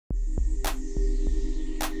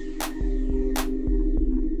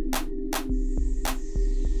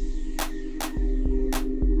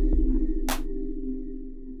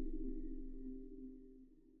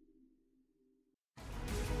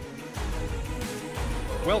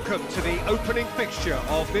Welcome to the opening fixture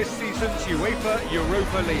of this season's UEFA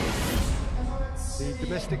Europa League. The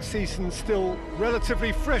domestic season still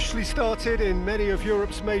relatively freshly started in many of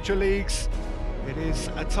Europe's major leagues. It is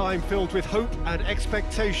a time filled with hope and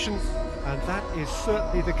expectation, and that is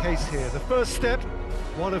certainly the case here. The first step,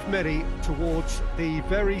 one of many, towards the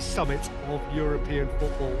very summit of European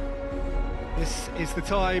football. This is the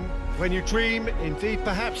time when you dream, indeed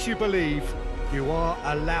perhaps you believe, you are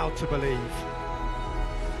allowed to believe.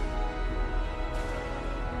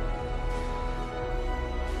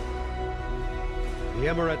 The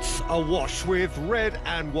Emirates awash with red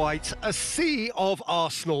and white, a sea of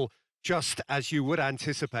Arsenal, just as you would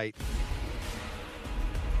anticipate.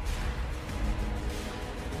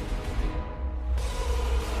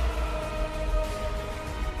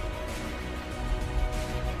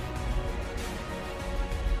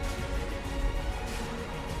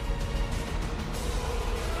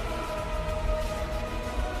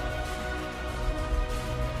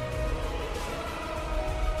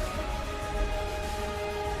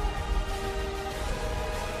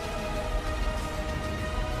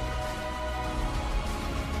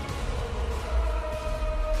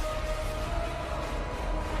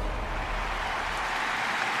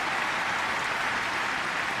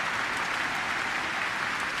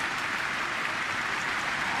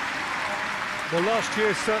 Well, last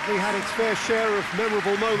year certainly had its fair share of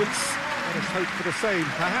memorable moments. Let us hope for the same,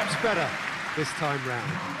 perhaps better, this time round.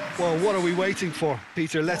 Well, what are we waiting for,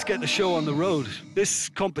 Peter? Let's get the show on the road. This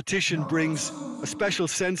competition brings a special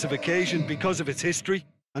sense of occasion because of its history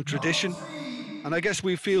and tradition. And I guess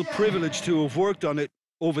we feel privileged to have worked on it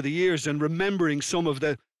over the years and remembering some of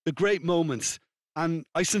the great moments. And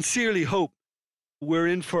I sincerely hope we're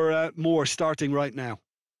in for more starting right now.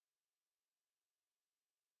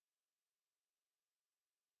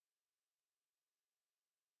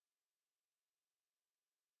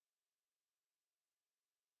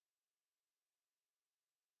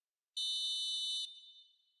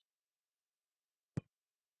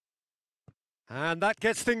 And that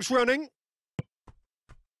gets things running.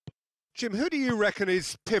 Jim, who do you reckon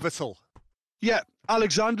is pivotal? Yeah,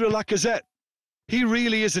 Alexandre Lacazette. He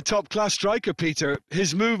really is a top-class striker, Peter.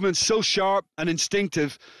 His movement's so sharp and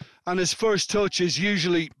instinctive, and his first touch is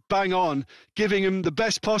usually bang on, giving him the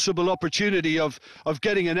best possible opportunity of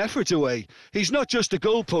getting an effort away. He's not just a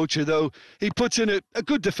goal poacher, though. He puts in a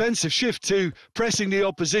good defensive shift too, pressing the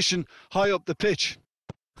opposition high up the pitch.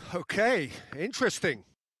 Okay, interesting.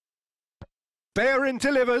 Bellerin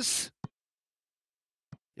delivers.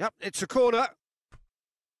 Yep, it's a corner.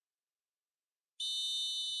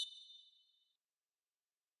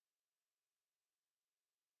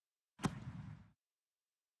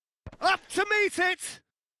 Up to meet it!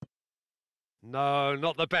 No,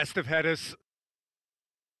 not the best of headers.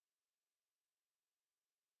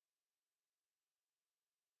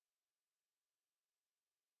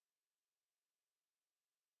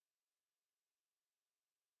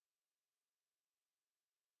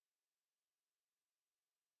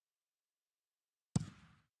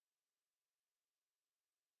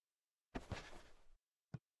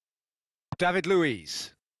 David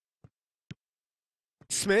Luiz.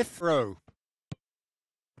 Smith Rowe.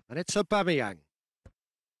 And it's Aubameyang.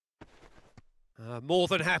 More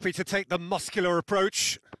than happy to take the muscular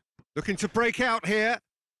approach. Looking to break out here.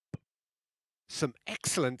 Some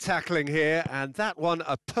excellent tackling here, and that one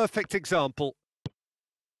a perfect example.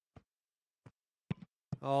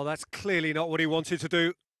 Oh, that's clearly not what he wanted to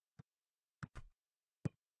do.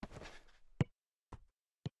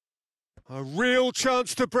 A real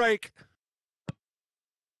chance to break.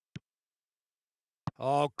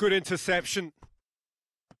 Oh, good interception.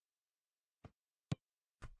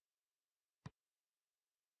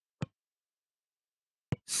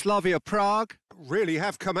 Slavia Prague really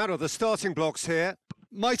have come out of the starting blocks here.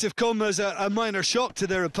 Might have come as a minor shock to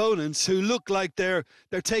their opponents, who look like they're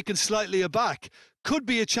taken slightly aback. Could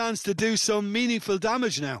be a chance to do some meaningful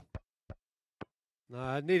damage now.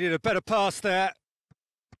 Needed a better pass there.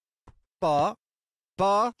 Barr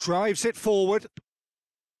drives it forward.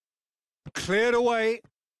 Cleared away.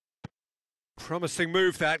 Promising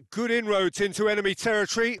move that. Good inroads into enemy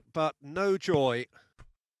territory, but no joy.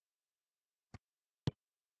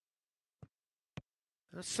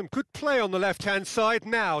 That's some good play on the left-hand side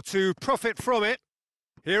now to profit from it.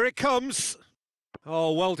 Here it comes.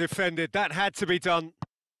 Oh, well defended. That had to be done.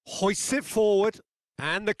 Hoists it forward,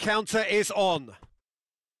 and the counter is on.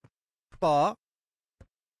 Barr.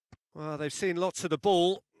 Well, they've seen lots of the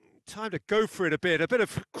ball. Time to go for it a bit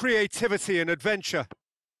of creativity and adventure.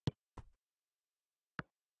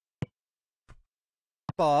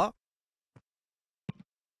 Barr.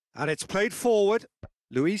 And it's played forward.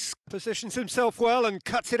 Luis positions himself well and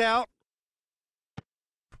cuts it out.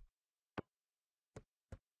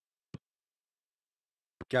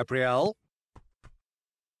 Gabriel.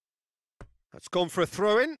 That's gone for a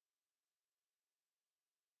throw-in.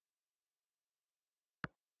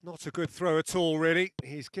 Not a good throw at all, really.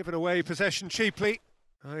 He's given away possession cheaply.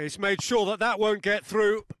 He's made sure that that won't get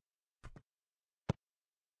through.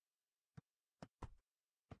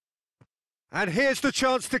 And here's the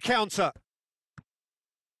chance to counter.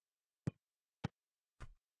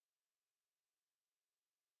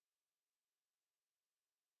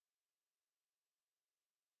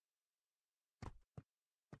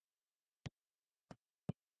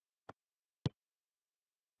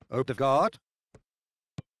 Odegaard.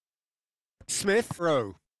 Smith.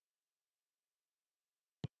 Rowe.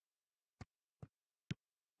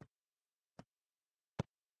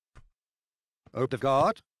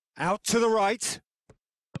 Odegaard. Out to the right.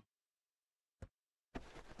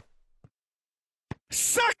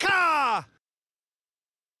 Saka!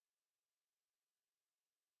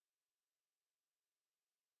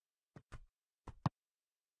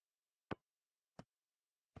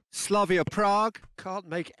 Slavia Prague can't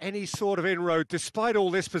make any sort of inroad despite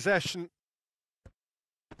all this possession.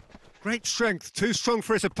 Great strength, too strong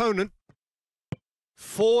for his opponent.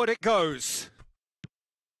 Forward it goes.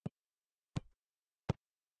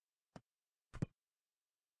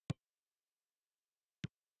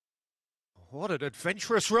 What an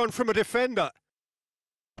adventurous run from a defender.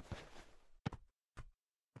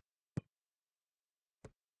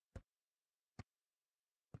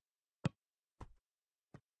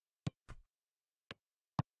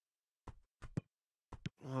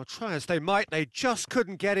 Well, try as they might, they just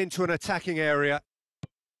couldn't get into an attacking area.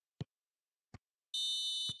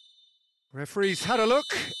 Referee's had a look,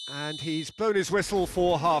 and he's blown his whistle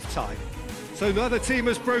for half-time. So neither team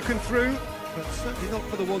has broken through, but certainly not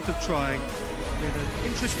for the want of trying. It's been an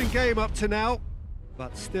interesting game up to now,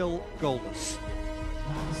 but still goalless.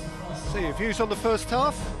 So your views on the first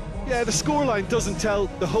half? Yeah, the scoreline doesn't tell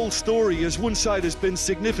the whole story, as one side has been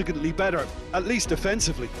significantly better, at least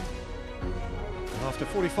offensively. After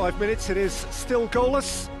 45 minutes, it is still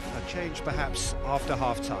goalless. A change perhaps after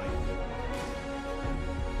half-time.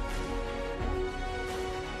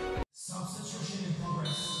 Substitution in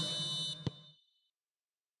progress.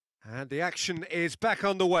 And the action is back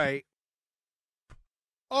on the way.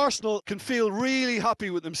 Arsenal can feel really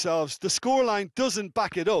happy with themselves. The scoreline doesn't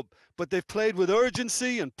back it up, but they've played with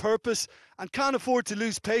urgency and purpose and can't afford to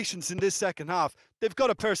lose patience in this second half. They've got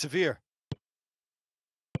to persevere.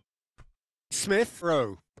 Smith.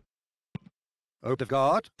 Rowe.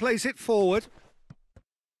 Odegaard plays it forward.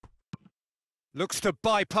 Looks to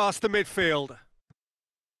bypass the midfield.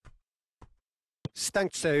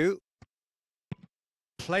 Stankso.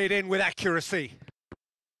 Played in with accuracy.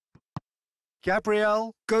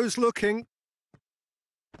 Gabriel goes looking.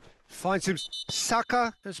 Finds him.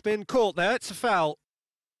 Saka has been caught there. It's a foul.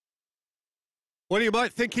 Well, you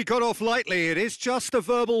might think he got off lightly. It is just a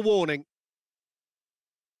verbal warning.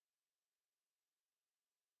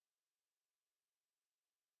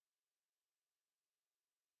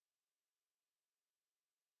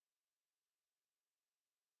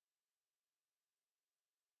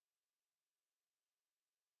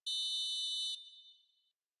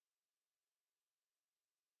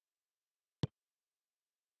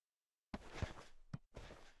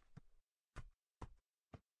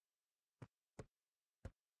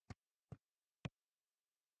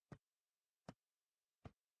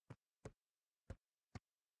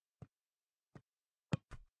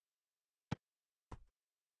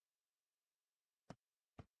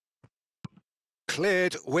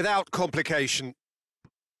 Cleared without complication.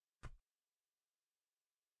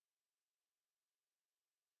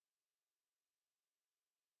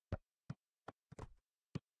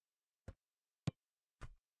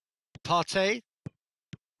 Partey.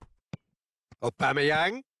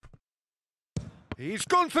 Aubameyang. He's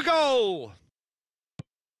gone for goal!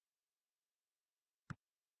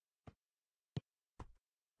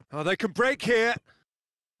 Oh, they can break here.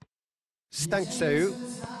 Stankso.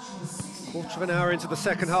 Quarter of an hour into the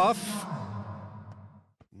second half.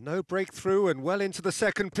 No breakthrough and well into the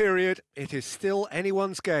second period. It is still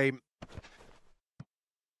anyone's game.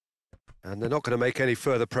 And they're not going to make any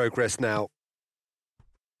further progress now.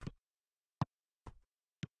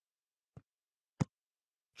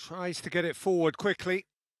 Tries to get it forward quickly.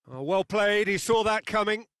 Oh, well played, he saw that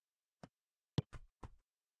coming.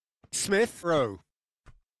 Smith. Rowe.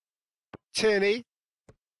 Tierney.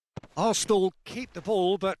 Arsenal keep the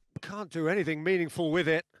ball, but can't do anything meaningful with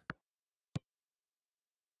it.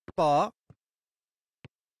 Bar.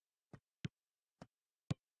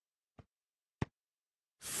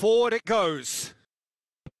 Forward it goes.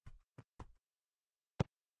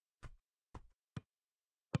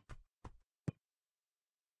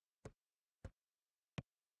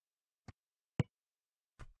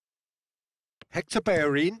 Hector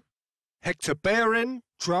Bellerin. Hector Bellerin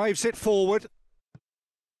drives it forward.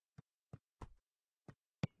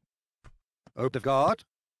 Odegaard.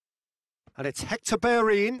 And it's Hector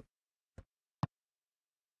Bellerin.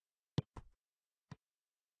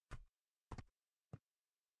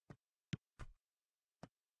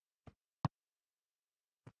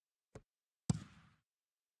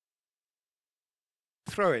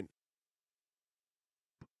 Throw in.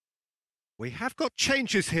 We have got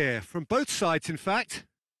changes here from both sides, in fact.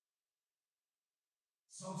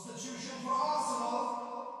 Substitution for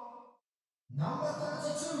Arsenal. Number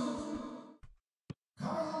 32.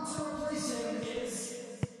 Coming on to replace him is...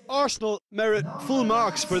 Arsenal merit full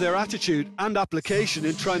marks for their attitude and application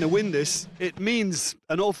in trying to win this. It means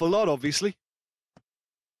an awful lot, obviously.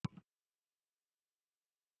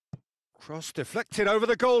 Cross deflected over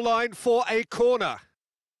the goal line for a corner.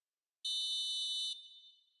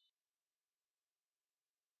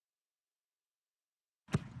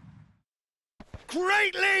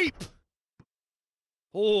 Great leap!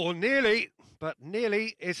 Oh, nearly, but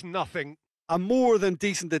nearly is nothing. A more than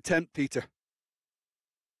decent attempt, Peter.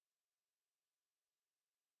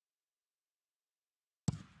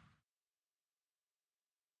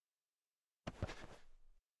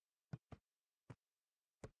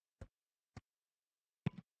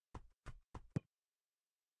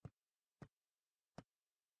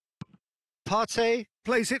 Partey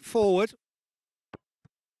plays it forward.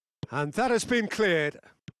 And that has been cleared.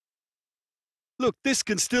 Look, this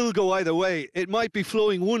can still go either way. It might be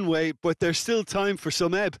flowing one way, but there's still time for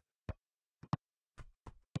some ebb.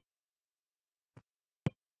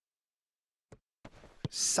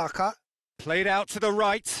 Saka played out to the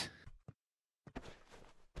right.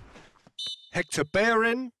 Hector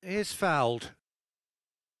Bellerin is fouled.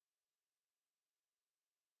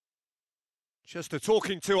 Just a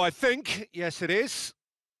talking to, I think. Yes, it is.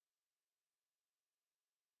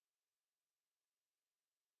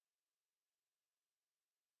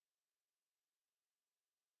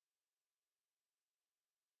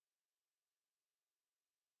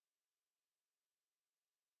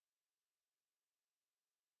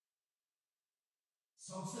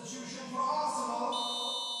 Substitution for Arsenal.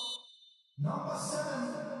 Number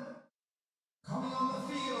 7. Coming on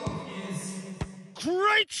the field is...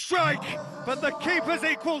 Great strike, but the keeper's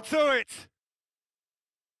equal to it.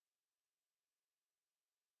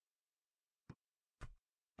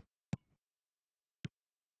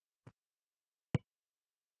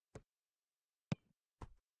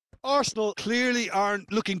 Arsenal clearly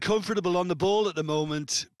aren't looking comfortable on the ball at the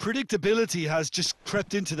moment. Predictability has just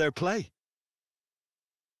crept into their play.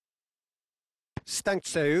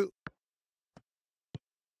 Stankso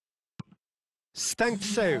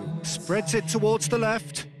spreads it towards the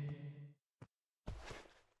left.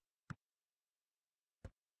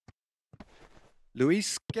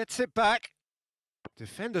 Luis gets it back.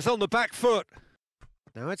 Defenders on the back foot.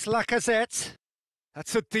 Now it's Lacazette.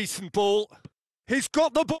 That's a decent ball. He's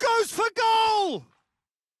got the ball. Goes for goal!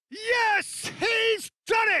 Yes, he's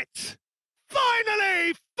done it!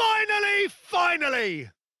 Finally, finally, finally!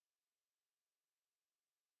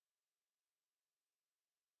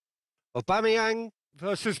 Aubameyang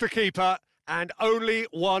versus the keeper, and only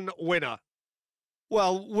one winner.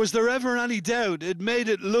 Well, was there ever any doubt? It made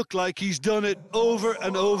it look like he's done it over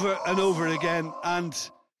and over and over again, and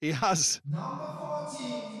he has. Number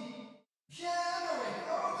 14. Pierre-Emerick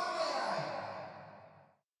Aubameyang.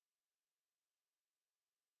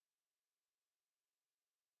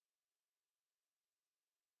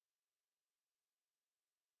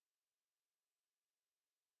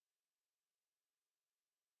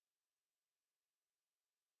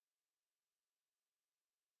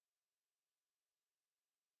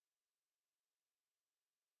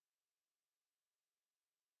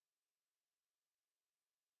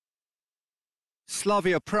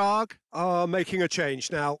 Slavia Prague are making a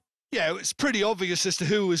change now. Yeah, it's pretty obvious as to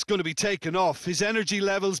who was going to be taken off. His energy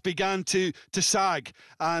levels began to sag,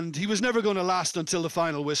 and he was never going to last until the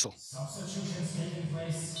final whistle. Substitutions taking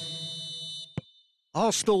place.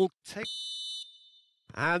 Arsenal take...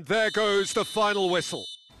 And there goes the final whistle.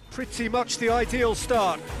 Pretty much the ideal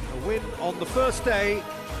start. A win on the first day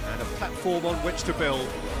and a platform on which to build.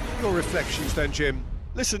 Your reflections then, Jim?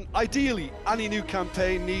 Listen, ideally, any new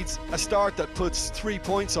campaign needs a start that puts 3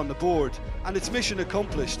 points on the board, and it's mission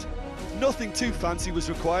accomplished. Nothing too fancy was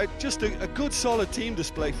required, just a good solid team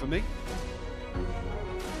display for me.